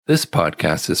This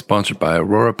podcast is sponsored by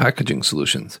Aurora Packaging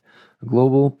Solutions, a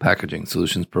global packaging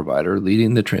solutions provider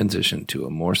leading the transition to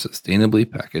a more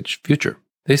sustainably packaged future.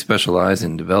 They specialize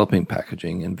in developing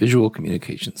packaging and visual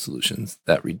communication solutions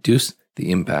that reduce the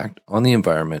impact on the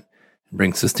environment and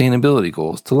bring sustainability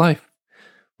goals to life.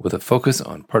 With a focus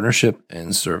on partnership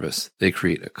and service, they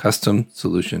create a custom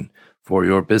solution for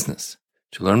your business.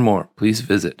 To learn more, please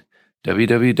visit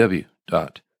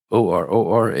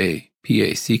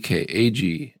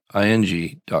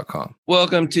www.ororapackaging.com.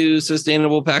 Welcome to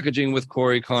Sustainable Packaging with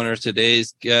Corey Connors.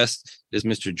 Today's guest is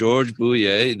Mr. George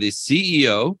Bouille, the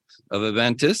CEO of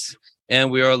Adwatis, and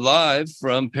we are live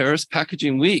from Paris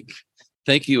Packaging Week.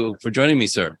 Thank you for joining me,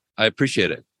 sir. I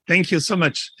appreciate it. Thank you so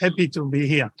much. Happy to be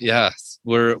here. Yes,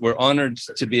 we're honored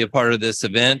to be a part of this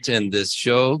event and this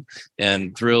show,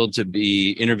 and thrilled to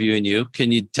be interviewing you.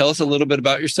 Can you tell us a little bit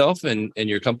about yourself and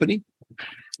your company?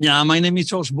 Yeah, my name is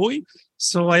George Bouille.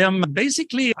 So I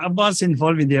was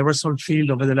involved in the aerosol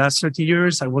field over the last 30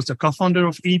 years. I was the co-founder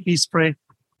of EP Spray,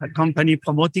 a company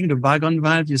promoting the bag-on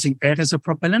valve using aerosol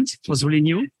propellant. It was really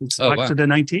new. It's back to the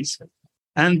 90s.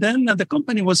 And then the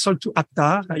company was sold to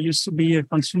Aptar. I used to be a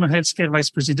consumer healthcare vice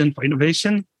president for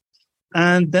innovation.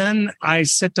 And then I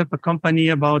set up a company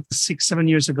about 6-7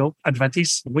 years ago,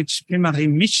 Adwatis, which primary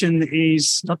mission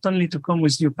is not only to come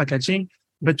with new packaging,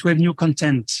 but to have new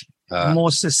content,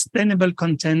 more sustainable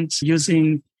content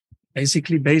using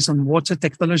basically based on water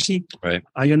technology,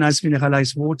 ionized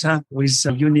mineralized water with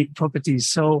unique properties.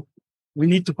 So we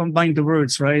need to combine the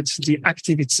words, right? The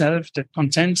active itself, the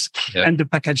content, and the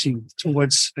packaging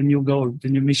towards a new goal, the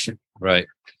new mission. Right.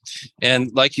 And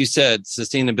like you said,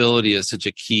 sustainability is such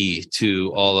a key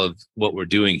to all of what we're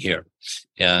doing here.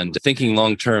 And thinking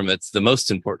long term, it's the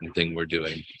most important thing we're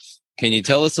doing. Can you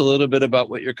tell us a little bit about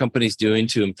what your company's doing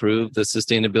to improve the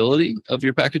sustainability of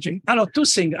your packaging? Two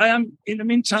things. I am, in the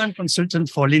meantime, consultant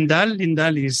for Lindal.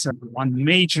 Lindal is one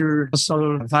major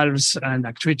aerosol valves and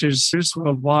actuators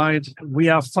worldwide. We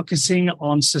are focusing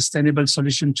on sustainable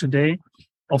solution today.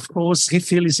 Of course,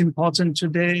 refill is important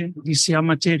today. DCR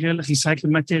material,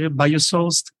 recycled material,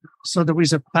 biosourced. So there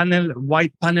is a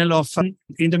wide panel of.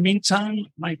 In the meantime,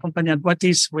 my company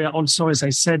Adwatis, we are also, as I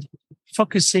said,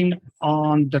 focusing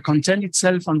on the content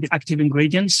itself, on the active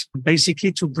ingredients, basically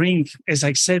to bring, as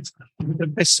I said, the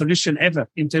best solution ever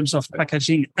in terms of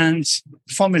packaging and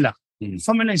formula.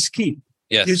 Formula is key.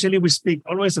 Yes. Usually we speak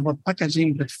always about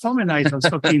packaging, but formula is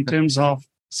also key in terms of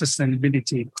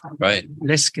sustainability. Right.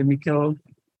 Less chemical.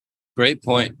 Great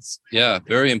points. Yeah,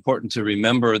 very important to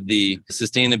remember the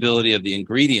sustainability of the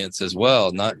ingredients as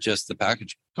well, not just the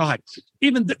packaging. Correct.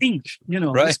 Even the ink,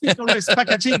 right. We speak always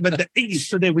packaging, but the ink,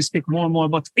 today we speak more and more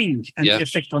about ink and the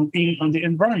effect on ink on the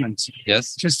environment.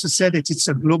 Yes. Just to say that it's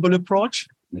a global approach.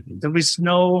 There is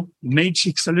no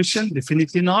magic solution,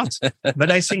 definitely not.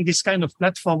 But I think this kind of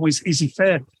platform with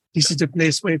EasyFair, this is the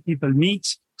place where people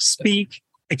meet, speak,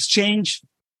 exchange,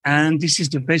 and this is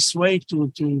the best way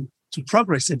to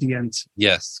progress at the end.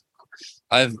 Yes.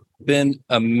 I've been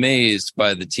amazed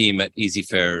by the team at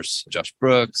EasyFairs. Josh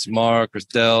Brooks, Mark,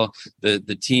 Christelle.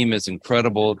 The team is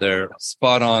incredible. They're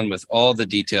spot on with all the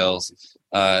details.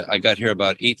 I got here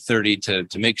about 8:30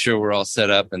 to make sure we're all set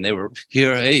up, and they were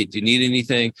here. Hey, do you need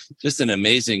anything? Just an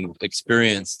amazing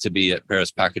experience to be at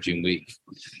Paris Packaging Week.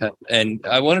 And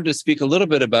I wanted to speak a little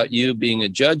bit about you being a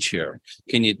judge here.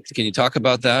 Can you talk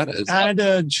about that? And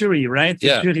a jury, right?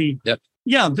 The jury. Yep.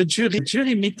 Yeah, the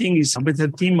jury meeting is with a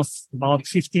team of about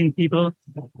 15 people,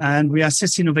 and we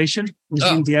assess innovation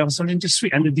within the aerosol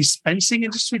industry and the dispensing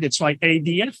industry. That's why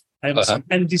ADF, aerosol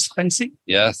and dispensing.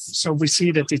 Yes. So we see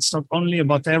that it's not only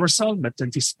about aerosol, but the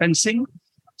dispensing.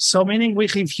 So meaning we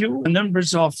review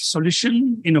numbers of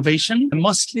solution innovation, and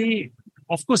mostly,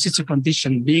 of course, it's a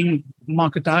condition being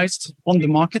marketized on the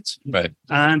market. Right.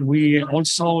 And we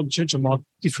also judge about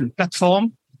different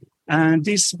platforms. And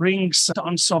this brings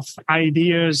tons of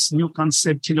ideas, new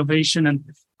concept, innovation, and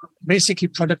basically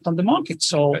product on the market.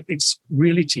 So it's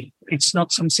reality. It's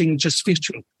not something just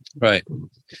virtual. Right.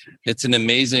 It's an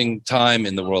amazing time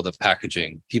in the world of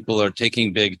packaging. People are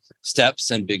taking big steps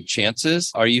and big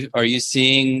chances. Are you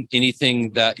seeing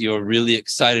anything that you're really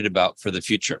excited about for the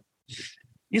future?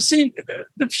 You see,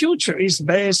 the future is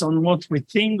based on what we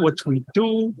think, what we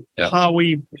do,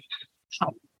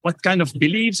 what kind of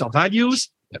beliefs or values.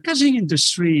 Packaging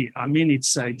industry,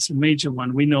 it's a major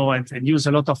one. We know and use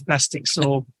a lot of plastic.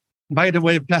 So, by the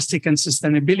way, plastic and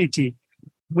sustainability,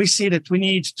 we see that we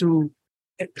need to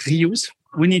reuse,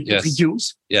 we need to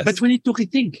reduce, but we need to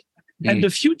rethink. And the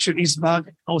future is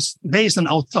based on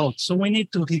our thoughts. So we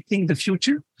need to rethink the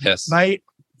future. Yes. By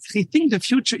rethink the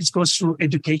future, it goes through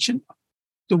education,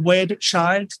 the way the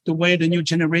child, the way the new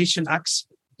generation acts,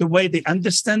 the way they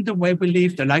understand the way we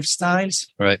live, the lifestyles.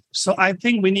 Right. So I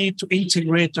think we need to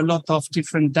integrate a lot of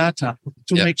different data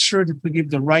to make sure that we give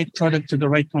the right product to the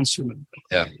right consumer.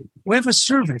 Yeah. We have a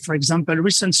survey, for example, a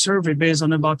recent survey based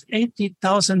on about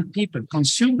 80,000 people,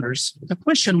 consumers. The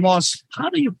question was, how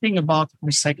do you think about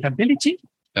recyclability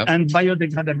and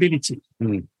biodegradability?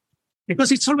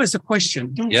 Because it's always a question.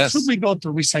 Should we go to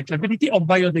recyclability or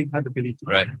biodegradability?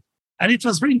 Right. And it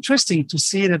was very interesting to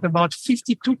see that about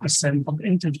 52% of the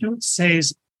interviewed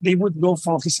says they would go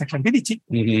for recyclability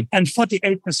and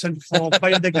 48% for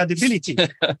biodegradability.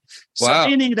 So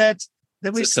meaning that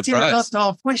there is still a lot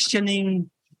of questioning,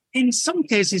 in some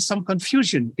cases, some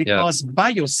confusion, because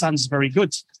bio sounds very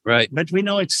good. Right. But we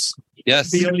know it's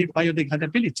beyond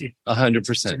biodegradability.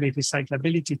 100%. Maybe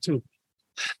recyclability too.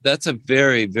 That's a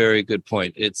very, very good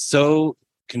point. It's so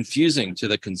confusing to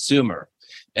the consumer.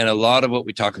 And a lot of what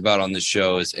we talk about on this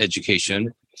show is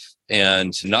education,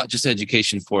 and not just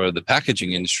education for the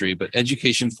packaging industry, but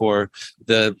education for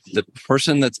the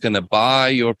person that's going to buy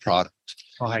your product.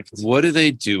 Right. What do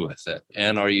they do with it?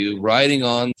 And are you writing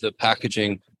on the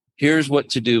packaging, here's what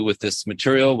to do with this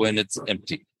material when it's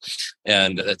empty?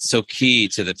 And that's so key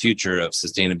to the future of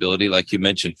sustainability, like you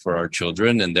mentioned, for our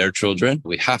children and their children.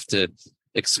 We have to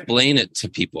explain it to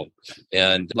people.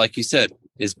 And like you said,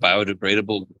 is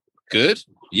biodegradable good?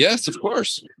 Yes, of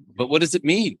course. But what does it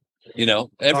mean?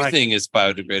 Everything is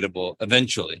biodegradable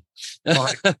eventually.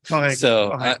 Correct.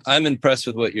 So I'm impressed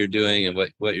with what you're doing and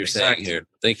what you're saying here.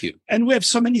 Thank you. And we have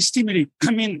so many stimuli.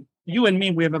 I mean, you and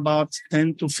me, we have about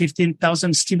 10 to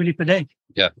 15,000 stimuli per day.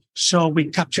 Yeah. So we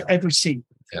capture everything.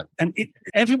 Yeah. And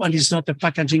everyone is not a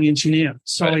packaging engineer.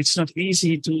 So it's not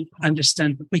easy to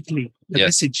understand quickly the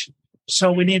message.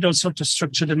 So we need also to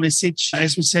structure the message.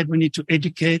 As we said, we need to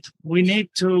educate. We need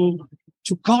to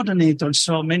coordinate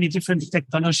also many different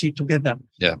technology together.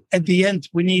 Yeah. At the end,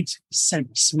 we need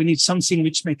sense. We need something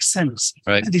which makes sense.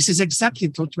 Right. And this is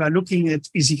exactly what we are looking at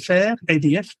EasyFair,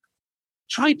 ADF.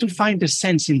 Try to find the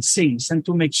sense in things and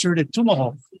to make sure that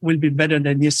tomorrow will be better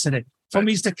than yesterday. For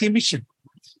me, it's the key mission.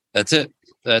 That's it.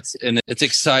 And it's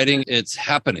exciting. It's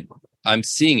happening. I'm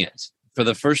seeing it. For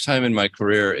the first time in my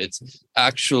career, it's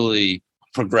actually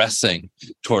progressing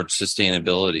towards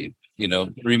sustainability.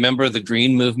 Remember the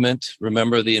green movement,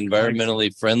 remember the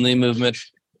environmentally friendly movement.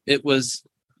 It was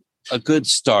a good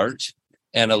start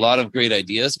and a lot of great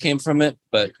ideas came from it,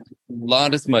 but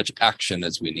not as much action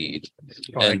as we need.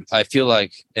 Right. And I feel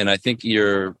like, and I think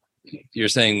you're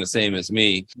saying the same as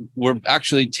me, we're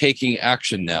actually taking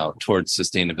action now towards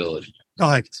sustainability.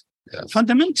 Correct. Yeah.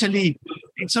 Fundamentally,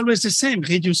 it's always the same.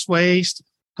 Reduce waste,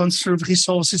 conserve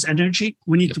resources, energy.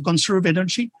 We need to conserve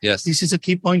energy. Yes. This is a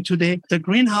key point today. The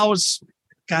greenhouse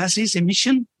gases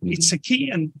emission, it's a key,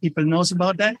 and people knows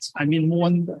about that. I mean, more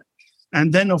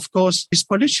and then, of course, is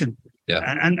pollution. Yeah.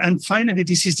 And finally,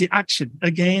 this is the action.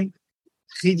 Again,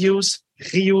 reduce,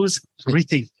 reuse,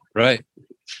 rethink. Right.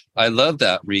 I love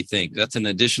that rethink. That's an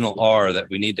additional R that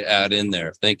we need to add in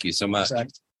there. Thank you so much.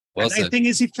 Exactly. Well and said. I think,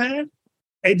 is it fair?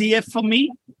 ADF for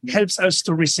me helps us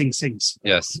to rethink things.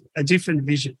 Yes. A different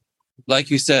vision. Like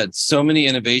you said, so many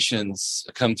innovations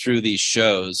come through these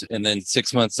shows, and then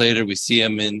 6 months later we see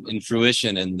them in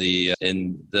fruition in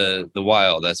the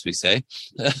wild, as we say.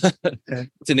 Okay.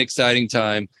 It's an exciting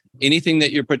time. Anything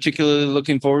that you're particularly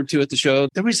looking forward to at the show?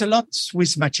 There is a lot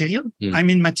with material. I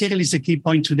mean, material is a key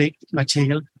point today.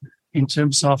 Material, in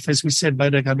terms of, as we said,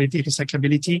 biodegradability,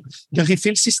 recyclability, the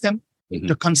refill system,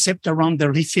 the concept around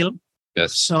the refill.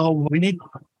 Yes. So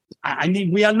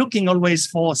we are looking always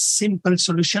for simple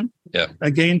solution. Yeah.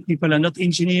 Again, people are not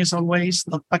engineers always,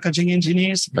 not packaging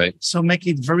engineers. Right. So make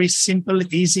it very simple,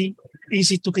 easy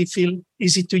to refill,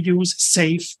 easy to use,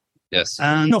 safe. Yes.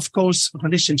 And of course,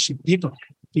 relationship, people.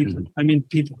 I mean,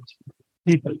 people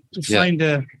to find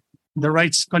the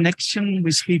right connection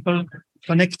with people,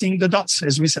 connecting the dots,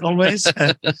 as we say always.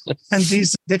 And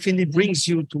this definitely brings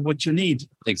you to what you need.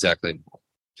 Exactly.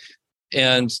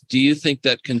 And do you think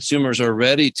that consumers are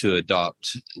ready to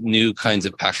adopt new kinds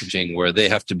of packaging where they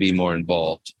have to be more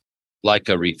involved, like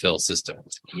a refill system?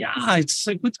 Yeah, it's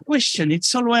a good question.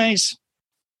 It's always,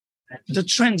 the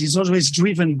trend is always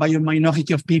driven by a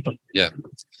minority of people. Yeah.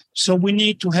 So we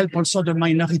need to help also the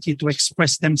minority to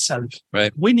express themselves.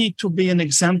 Right. We need to be an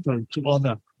example to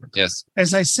others. Yes.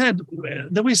 As I said,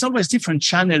 there is always different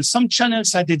channels. Some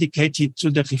channels are dedicated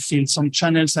to the refill. Some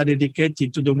channels are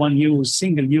dedicated to the one use,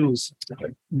 single use.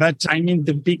 But I mean,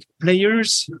 the big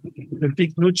players, the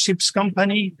big blue chips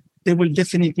company, they will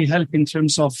definitely help in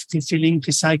terms of refilling,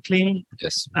 recycling.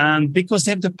 Yes. And because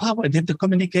they have the power, they have the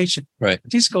communication. Right.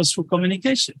 This goes through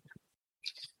communication.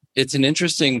 It's an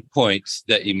interesting point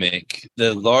that you make.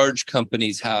 The large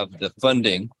companies have the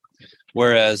funding,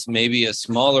 whereas maybe a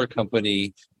smaller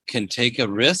company can take a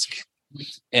risk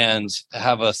and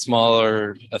have a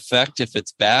smaller effect if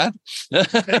it's bad.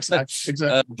 Exactly.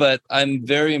 But I'm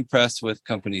very impressed with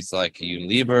companies like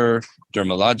Unilever,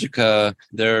 Dermalogica.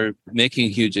 They're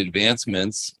making huge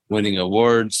advancements, winning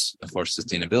awards for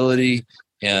sustainability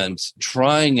and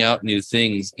trying out new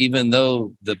things, even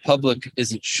though the public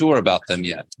isn't sure about them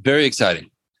yet. Very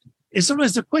exciting. It's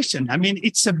always the question. I mean,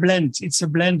 it's a blend. It's a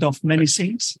blend of many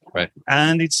things. Right.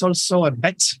 And it's also a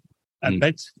bet in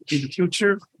the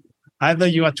future. Either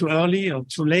you are too early or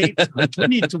too late, but we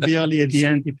need to be early at the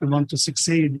end if we want to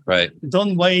succeed. Right.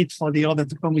 Don't wait for the other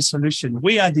to come with solution.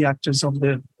 We are the actors of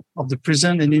the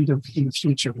present and in the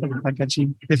future for the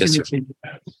packaging. Definitely.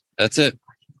 Yes, that's it.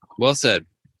 Well said.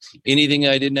 Anything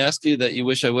I didn't ask you that you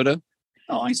wish I would have?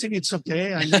 No, I think it's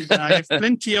okay. I mean, I have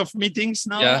plenty of meetings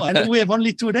now. Yeah. And we have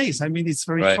only 2 days. I mean, it's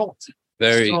very short.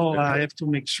 So I have to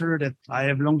make sure that I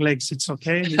have long legs. It's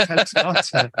okay. It helps a lot.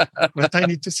 But I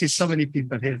need to see so many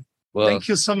people here. Well, thank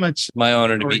you so much. My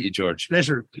honor to meet you, George.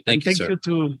 Pleasure. Thank you, sir. Thank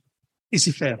you to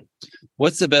Easy Fair.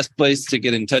 What's the best place to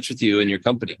get in touch with you and your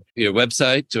company? Your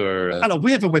website or?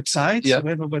 We have a website. Yeah. We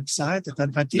have a website at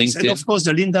Adwatis. LinkedIn. And of course,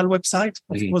 the Lindal website.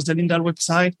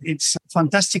 It's a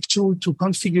fantastic tool to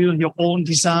configure your own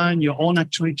design, your own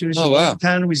actuators. Oh, wow. You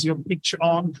can with your picture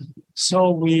on.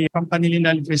 So company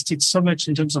Lindal invested so much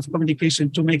in terms of communication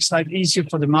to make life easier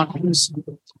for the marketers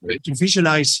to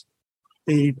visualize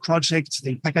the project,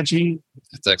 the packaging.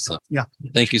 That's excellent. Yeah.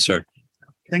 Thank you, sir.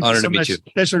 Thank Honor you so to meet much. you.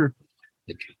 Pleasure.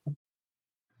 Thank you.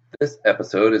 This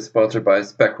episode is sponsored by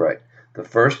SpecRite, the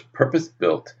first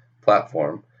purpose-built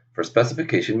platform for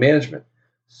specification management.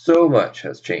 So much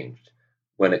has changed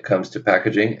when it comes to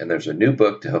packaging, and there's a new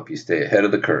book to help you stay ahead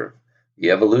of the curve, The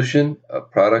Evolution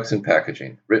of Products and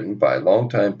Packaging, written by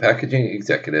longtime packaging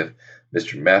executive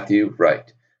Mr. Matthew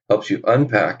Wright. Helps you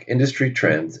unpack industry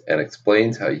trends and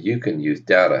explains how you can use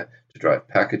data to drive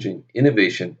packaging,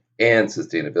 innovation, and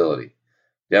sustainability.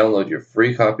 Download your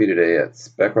free copy today at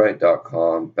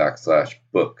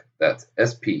specRite.com/book. That's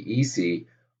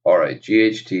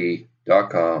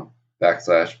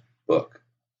SPECRIGHT.com/book.